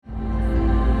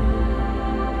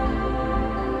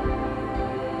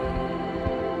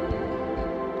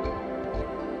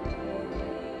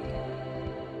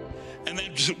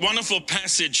that wonderful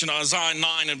passage in Isaiah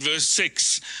 9 and verse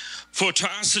 6. For to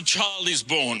us a child is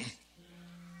born,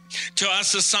 to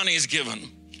us a son is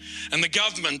given, and the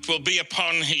government will be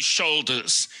upon his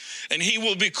shoulders, and he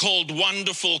will be called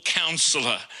Wonderful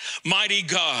Counselor, Mighty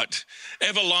God,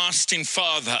 Everlasting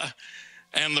Father,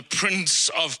 and the Prince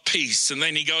of Peace. And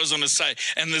then he goes on to say,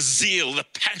 and the zeal, the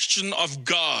passion of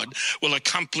God will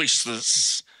accomplish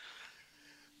this.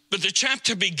 But the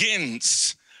chapter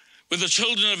begins with the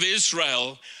children of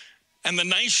Israel and the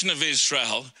nation of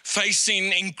Israel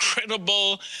facing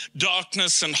incredible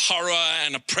darkness and horror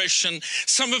and oppression,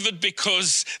 some of it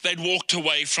because they'd walked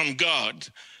away from God.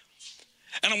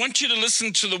 And I want you to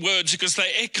listen to the words because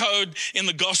they echoed in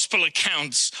the gospel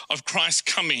accounts of Christ's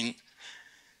coming.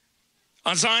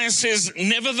 Isaiah says,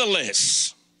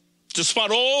 nevertheless,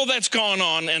 despite all that's gone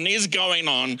on and is going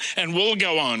on and will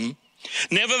go on,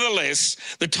 nevertheless,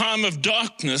 the time of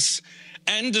darkness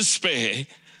and despair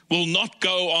will not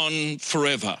go on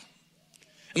forever.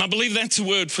 And I believe that's a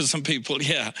word for some people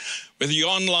here, whether you're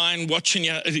online, watching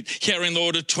here in the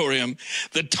auditorium.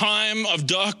 The time of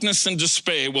darkness and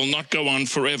despair will not go on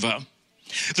forever.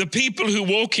 The people who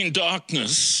walk in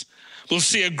darkness will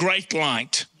see a great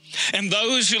light. And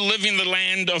those who live in the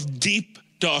land of deep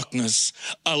darkness,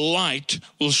 a light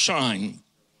will shine.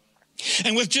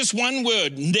 And with just one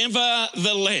word,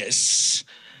 nevertheless,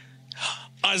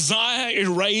 Isaiah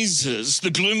erases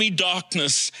the gloomy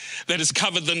darkness that has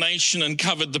covered the nation and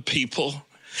covered the people.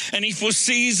 And he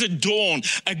foresees a dawn,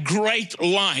 a great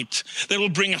light that will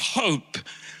bring hope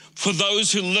for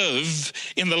those who live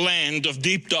in the land of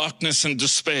deep darkness and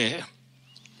despair.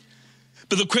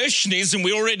 But the question is, and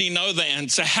we already know the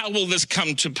answer, how will this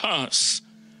come to pass?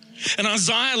 And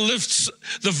Isaiah lifts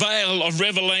the veil of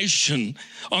revelation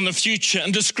on the future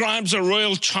and describes a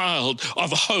royal child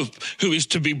of hope who is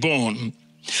to be born.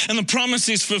 And the promise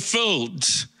is fulfilled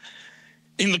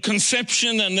in the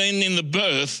conception and then in the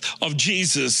birth of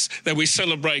Jesus that we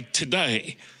celebrate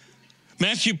today.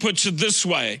 Matthew puts it this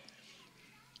way,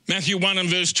 Matthew 1 and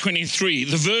verse 23,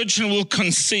 the virgin will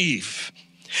conceive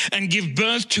and give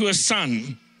birth to a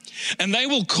son, and they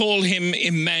will call him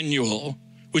Emmanuel,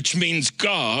 which means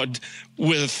God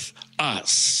with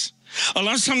us. I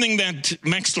love something that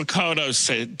Max Lucado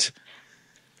said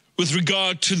with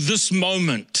regard to this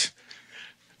moment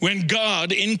when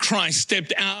God in Christ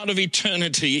stepped out of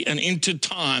eternity and into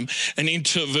time and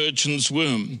into a virgin's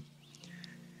womb.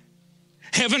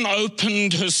 Heaven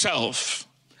opened herself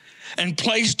and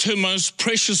placed her most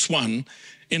precious one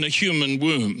in a human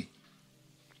womb.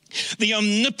 The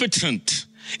omnipotent,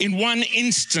 in one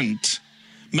instant,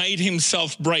 made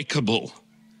himself breakable.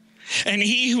 And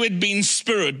he who had been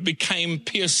spirit became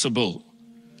pierceable.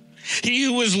 He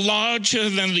who was larger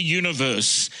than the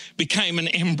universe became an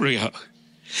embryo.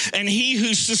 And he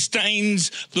who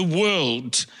sustains the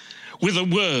world with a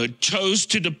word chose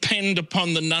to depend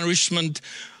upon the nourishment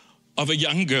of a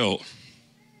young girl.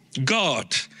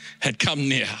 God had come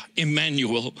near,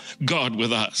 Emmanuel, God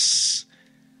with us.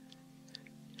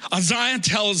 Isaiah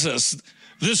tells us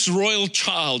this royal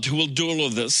child who will do all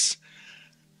of this,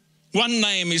 one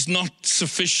name is not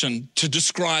sufficient to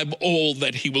describe all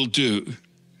that he will do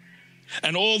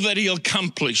and all that he'll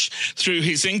accomplish through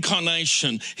his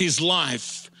incarnation, his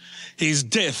life, his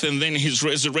death, and then his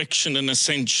resurrection and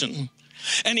ascension.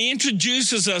 And he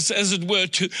introduces us, as it were,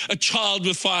 to a child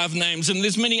with 5 names, and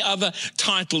there's many other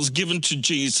titles given to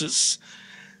Jesus.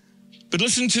 But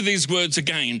listen to these words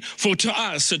again. For to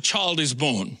us a child is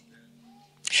born,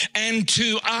 and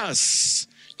to us,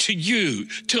 to you,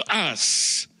 to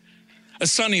us, a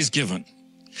son is given,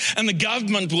 and the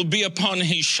government will be upon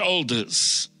his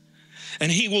shoulders,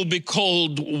 and he will be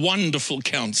called Wonderful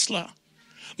Counselor,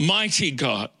 Mighty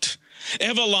God,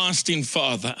 Everlasting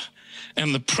Father,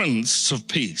 and the Prince of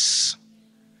Peace.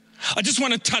 I just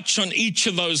want to touch on each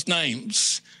of those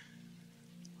names.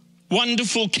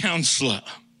 Wonderful Counselor.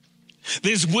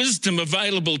 There's wisdom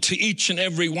available to each and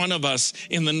every one of us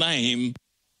in the name of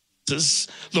Jesus,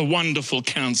 the Wonderful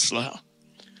Counselor.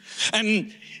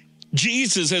 And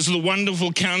Jesus, as the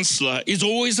Wonderful Counselor, is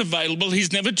always available.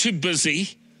 He's never too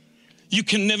busy. You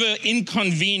can never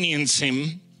inconvenience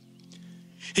him.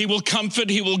 He will comfort,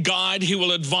 he will guide, he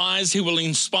will advise, he will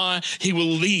inspire, he will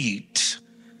lead.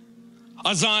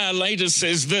 Isaiah later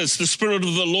says this, the Spirit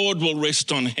of the Lord will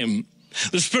rest on him.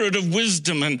 The spirit of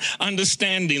wisdom and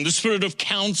understanding, the spirit of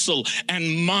counsel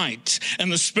and might,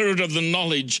 and the spirit of the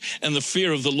knowledge and the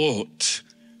fear of the Lord.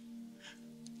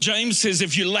 James says,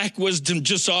 if you lack wisdom,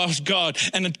 just ask God.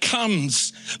 And it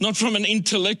comes not from an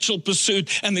intellectual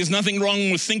pursuit, and there's nothing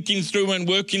wrong with thinking through and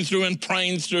working through and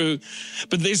praying through,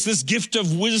 but there's this gift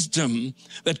of wisdom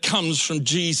that comes from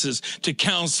Jesus to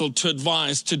counsel, to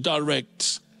advise, to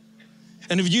direct.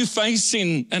 And if you're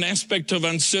facing an aspect of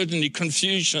uncertainty,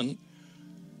 confusion,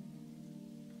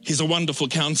 he's a wonderful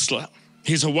counselor.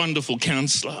 He's a wonderful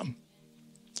counselor.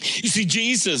 You see,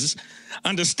 Jesus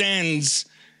understands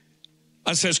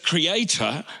us as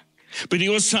creator, but he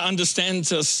also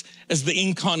understands us as the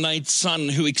incarnate Son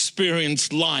who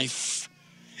experienced life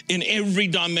in every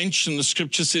dimension, the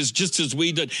scripture says, just as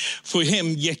we did, for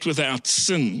him, yet without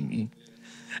sin.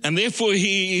 And therefore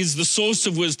he is the source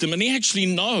of wisdom, and he actually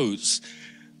knows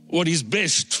what is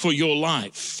best for your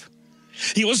life.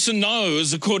 He also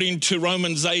knows, according to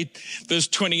Romans 8, verse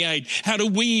 28, how to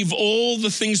weave all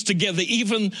the things together,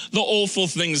 even the awful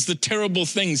things, the terrible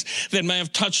things that may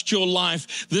have touched your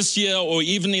life this year or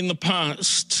even in the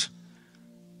past.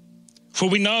 For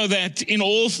we know that in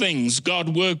all things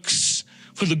God works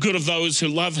for the good of those who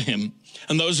love him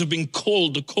and those who have been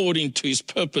called according to his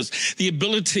purpose. The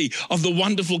ability of the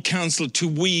wonderful counselor to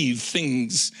weave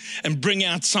things and bring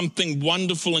out something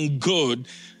wonderful and good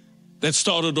that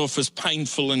started off as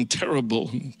painful and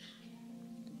terrible.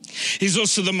 He's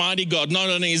also the mighty God. Not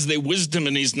only is there wisdom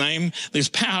in his name, there's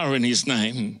power in his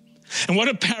name. And what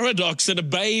a paradox that a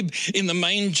babe in the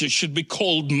manger should be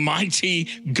called mighty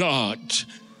God.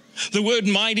 The word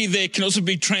mighty there can also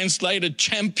be translated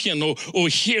champion or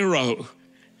hero.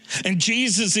 And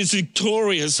Jesus is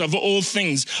victorious over all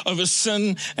things, over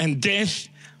sin and death.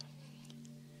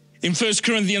 In 1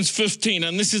 Corinthians 15,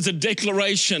 and this is a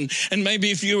declaration, and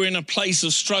maybe if you're in a place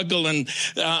of struggle and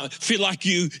feel like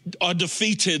you are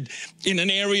defeated in an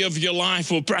area of your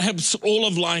life, or perhaps all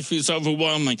of life is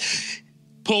overwhelming,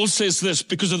 Paul says this,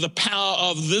 because of the power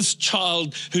of this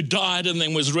child who died and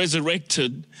then was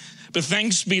resurrected, but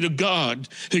thanks be to God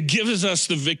who gives us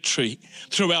the victory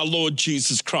through our Lord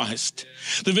Jesus Christ.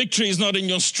 The victory is not in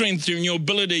your strength, in your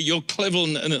ability, your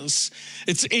cleverness.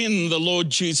 It's in the Lord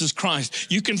Jesus Christ.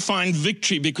 You can find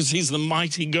victory because he's the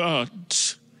mighty God.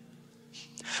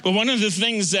 But one of the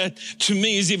things that to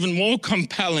me is even more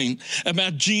compelling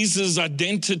about Jesus'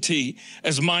 identity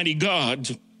as mighty God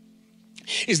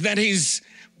is that his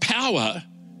power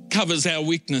covers our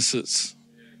weaknesses.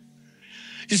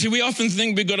 You see, we often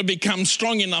think we've got to become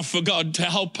strong enough for God to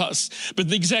help us, but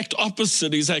the exact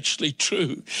opposite is actually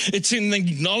true. It's in the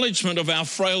acknowledgement of our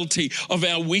frailty, of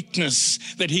our weakness,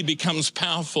 that he becomes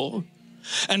powerful.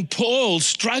 And Paul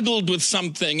struggled with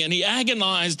something and he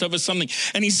agonized over something.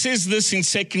 And he says this in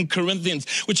 2 Corinthians,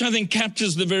 which I think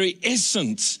captures the very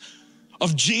essence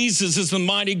of Jesus as the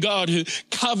mighty God who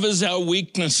covers our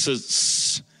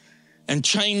weaknesses and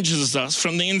changes us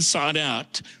from the inside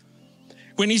out.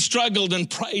 When he struggled and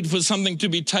prayed for something to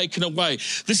be taken away,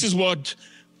 this is what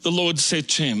the Lord said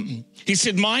to him. He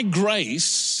said, my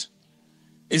grace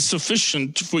is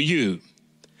sufficient for you,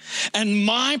 and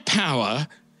my power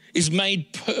is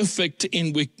made perfect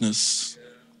in weakness.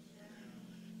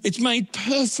 It's made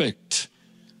perfect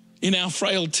in our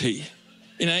frailty,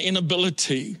 in our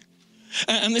inability.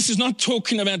 And this is not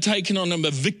talking about taking on a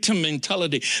victim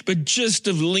mentality, but just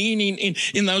of leaning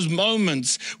in those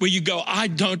moments where you go, I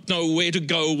don't know where to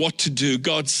go, what to do.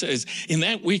 God says, in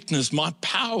that weakness, my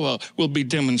power will be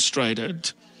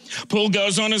demonstrated. Paul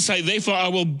goes on to say, therefore I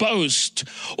will boast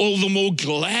all the more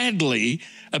gladly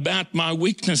about my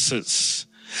weaknesses,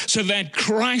 so that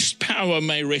Christ's power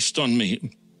may rest on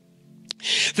me.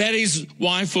 That is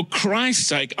why, for Christ's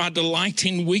sake, I delight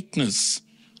in weakness.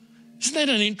 Isn't that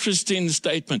an interesting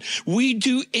statement? We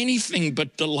do anything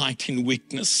but delight in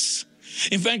weakness.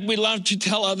 In fact, we love to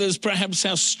tell others perhaps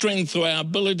our strength or our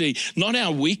ability, not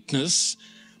our weakness.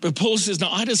 But Paul says, no,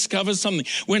 I discover something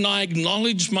when I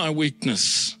acknowledge my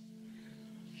weakness,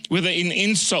 whether in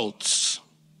insults,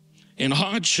 in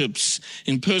hardships,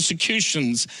 in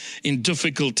persecutions, in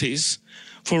difficulties.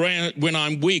 For when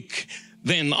I'm weak,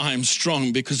 then I am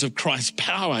strong because of Christ's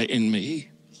power in me.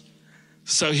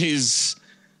 So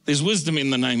there's wisdom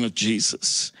in the name of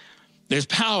Jesus. There's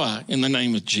power in the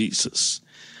name of Jesus.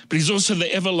 But he's also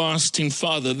the everlasting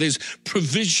Father. There's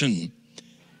provision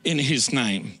in his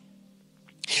name.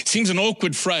 Seems an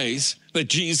awkward phrase that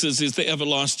Jesus is the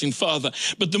everlasting Father,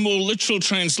 but the more literal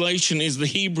translation is the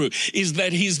Hebrew, is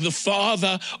that he's the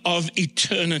Father of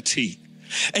eternity.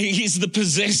 And he's the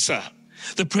possessor,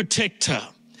 the protector.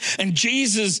 And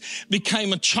Jesus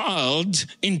became a child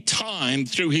in time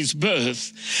through his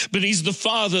birth, but he's the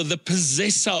Father, the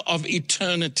possessor of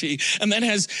eternity. And that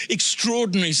has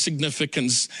extraordinary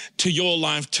significance to your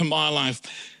life, to my life,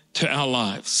 to our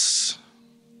lives.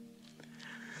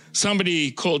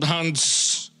 Somebody called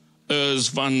Hans Urs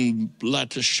van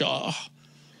Blattershah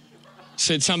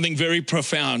said something very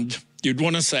profound. You'd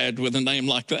want to say it with a name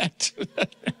like that.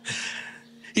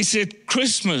 He said,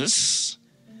 Christmas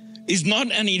is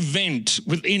not an event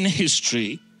within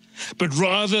history, but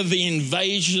rather the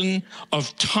invasion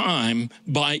of time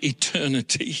by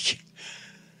eternity.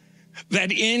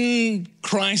 That in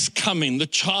Christ's coming, the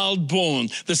child born,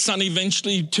 the son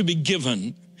eventually to be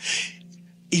given,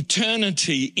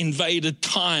 eternity invaded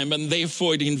time, and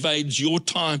therefore it invades your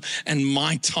time and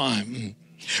my time.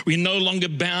 We're no longer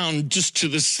bound just to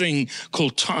this thing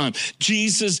called time.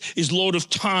 Jesus is Lord of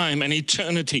time and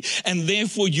eternity, and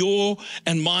therefore your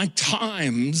and my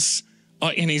times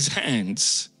are in his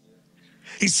hands.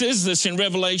 He says this in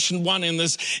Revelation 1 in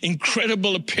this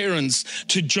incredible appearance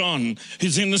to John,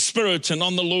 who's in the Spirit and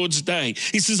on the Lord's day.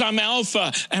 He says, I'm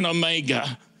Alpha and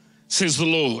Omega, says the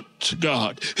Lord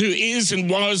God, who is and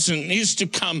was and is to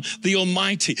come, the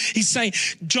Almighty. He's saying,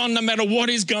 John, no matter what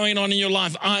is going on in your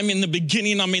life, I'm in the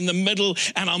beginning, I'm in the middle,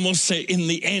 and I'm also in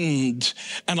the end,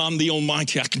 and I'm the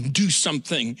Almighty. I can do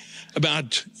something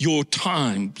about your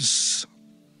times.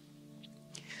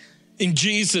 In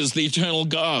Jesus, the eternal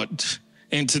God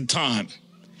entered time,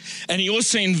 and he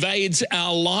also invades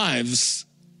our lives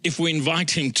if we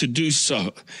invite him to do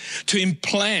so, to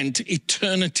implant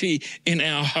eternity in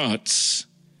our hearts.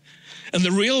 And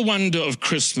the real wonder of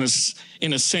Christmas,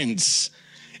 in a sense,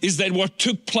 is that what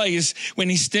took place when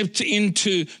he stepped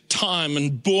into time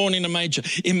and born in a manger,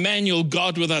 Emmanuel,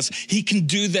 God with us, he can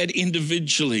do that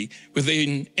individually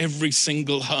within every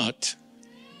single heart.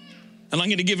 And I'm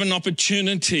going to give an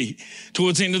opportunity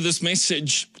towards the end of this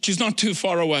message, which is not too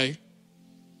far away.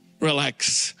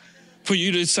 Relax. For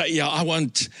you to say, yeah, I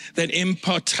want that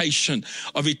impartation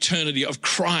of eternity, of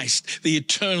Christ, the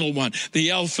eternal one,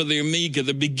 the Alpha, the Omega,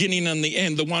 the beginning and the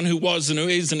end, the one who was and who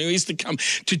is to come,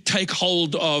 to take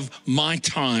hold of my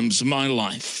times, my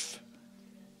life.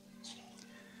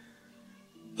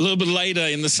 A little bit later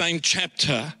in the same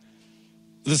chapter,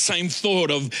 the same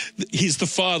thought of he's the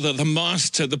Father, the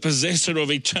Master, the possessor of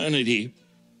eternity.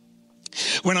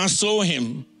 When I saw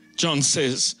him, John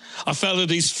says, I fell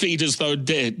at his feet as though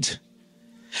dead.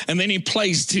 And then he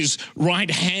placed his right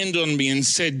hand on me and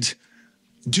said,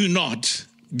 do not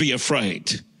be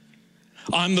afraid.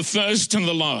 I'm the first and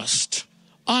the last.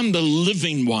 I'm the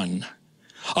living one.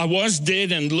 I was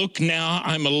dead, and look, now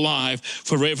I'm alive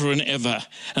forever and ever.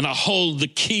 And I hold the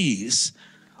keys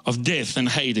of death and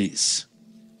Hades.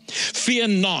 Fear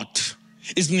not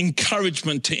is an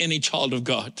encouragement to any child of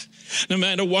God. No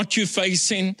matter what you're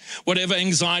facing, whatever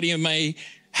anxiety you may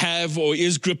have or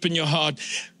is gripping your heart,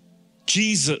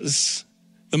 Jesus,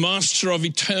 the master of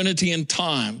eternity and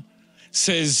time,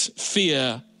 says,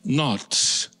 fear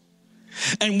not.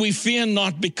 And we fear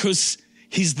not because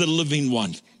he's the living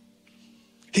one.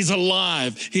 He's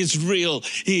alive. He's real.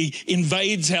 He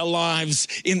invades our lives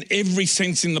in every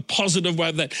sense, in the positive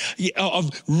way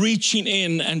of reaching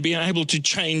in and being able to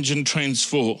change and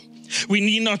transform. We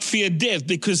need not fear death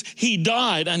because he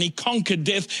died and he conquered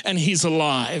death and he's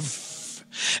alive.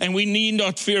 And we need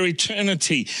not fear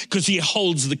eternity because he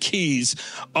holds the keys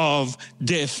of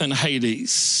death and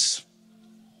Hades.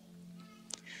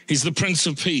 He's the Prince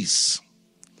of Peace.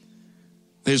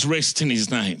 There's rest in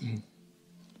his name.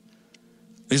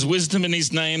 There's wisdom in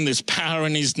his name. There's power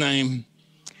in his name.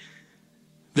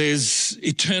 There's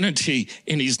eternity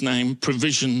in his name,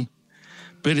 provision.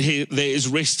 But there is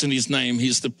rest in his name.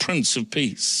 He's the Prince of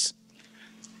Peace.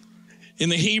 In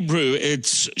the Hebrew,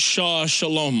 it's Shah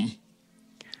Shalom.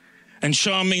 And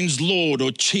Shah means Lord or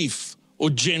chief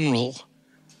or general.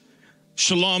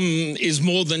 Shalom is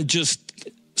more than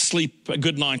just sleep, a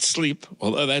good night's sleep,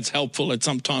 although that's helpful at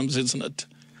sometimes, isn't it?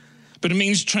 But it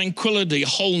means tranquility,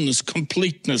 wholeness,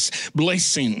 completeness,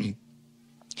 blessing.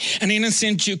 And in a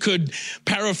sense, you could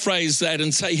paraphrase that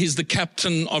and say he's the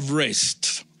captain of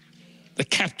rest, the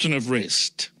captain of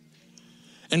rest.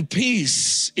 And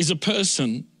peace is a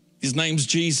person. His name's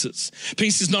Jesus.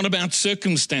 Peace is not about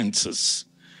circumstances.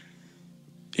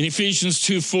 In Ephesians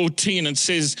 2:14, it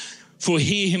says, for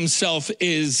he himself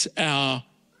is our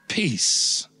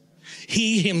peace.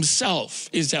 He himself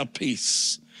is our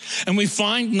peace. And we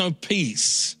find no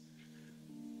peace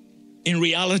in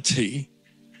reality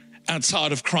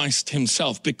outside of Christ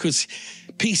himself, because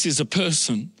peace is a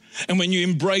person. And when you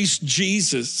embrace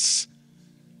Jesus,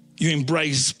 you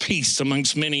embrace peace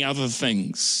amongst many other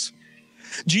things.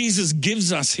 Jesus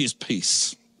gives us his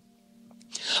peace.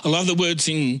 I love the words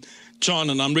in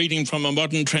John, and I'm reading from a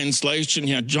modern translation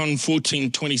here, John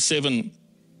 14:27.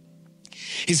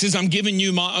 He says, I'm giving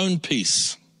you my own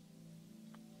peace.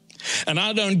 And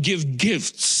I don't give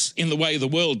gifts in the way the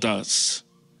world does.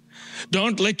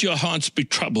 Don't let your hearts be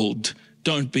troubled.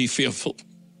 Don't be fearful.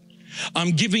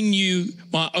 I'm giving you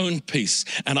my own peace.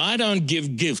 And I don't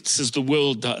give gifts as the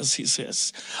world does, he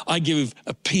says. I give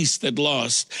a peace that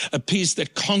lasts, a peace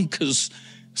that conquers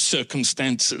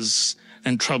circumstances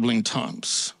and troubling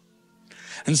times.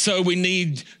 And so we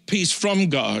need peace from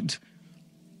God,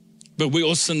 but we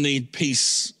also need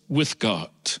peace with God.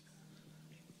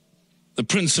 The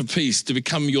Prince of Peace to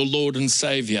become your Lord and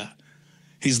Savior.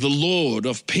 He's the Lord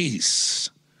of peace.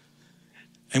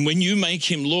 And when you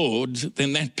make him Lord,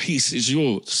 then that peace is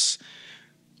yours.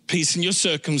 Peace in your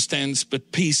circumstance,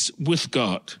 but peace with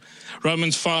God.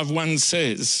 Romans 5:1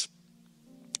 says,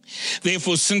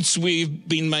 therefore, since we've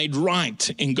been made right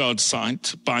in God's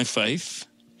sight by faith,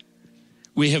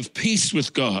 we have peace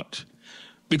with God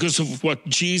because of what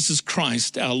Jesus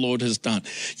Christ, our Lord, has done.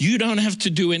 You don't have to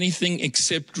do anything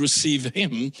except receive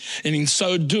him, and in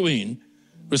so doing,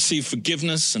 receive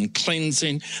forgiveness and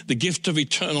cleansing, the gift of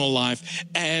eternal life,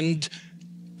 and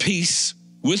peace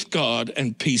with God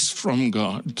and peace from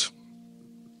God.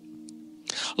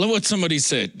 I love what somebody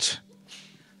said.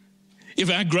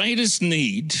 If our greatest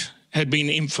need had been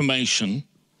information,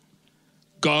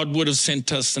 God would have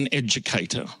sent us an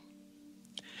educator.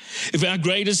 If our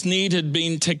greatest need had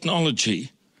been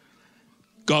technology,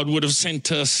 God would have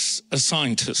sent us a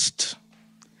scientist.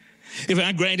 If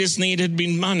our greatest need had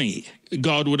been money,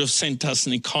 God would have sent us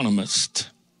an economist.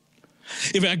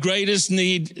 If our greatest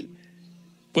need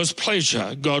was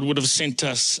pleasure, God would have sent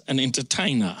us an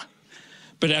entertainer.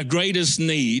 But our greatest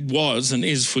need was and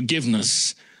is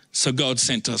forgiveness, so God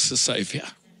sent us a Savior.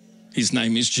 His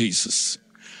name is Jesus.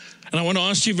 And I want to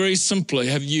ask you very simply,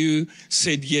 have you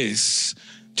said yes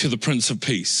to the Prince of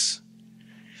Peace?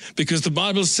 Because the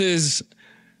Bible says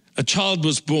a child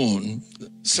was born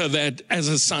so that as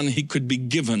a son he could be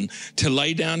given to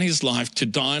lay down his life, to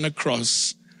die on a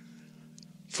cross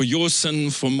for your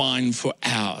sin, for mine, for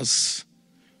ours.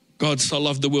 God so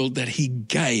loved the world that he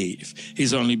gave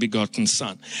his only begotten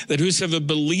Son, that whosoever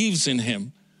believes in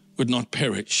him would not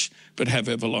perish, but have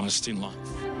everlasting life.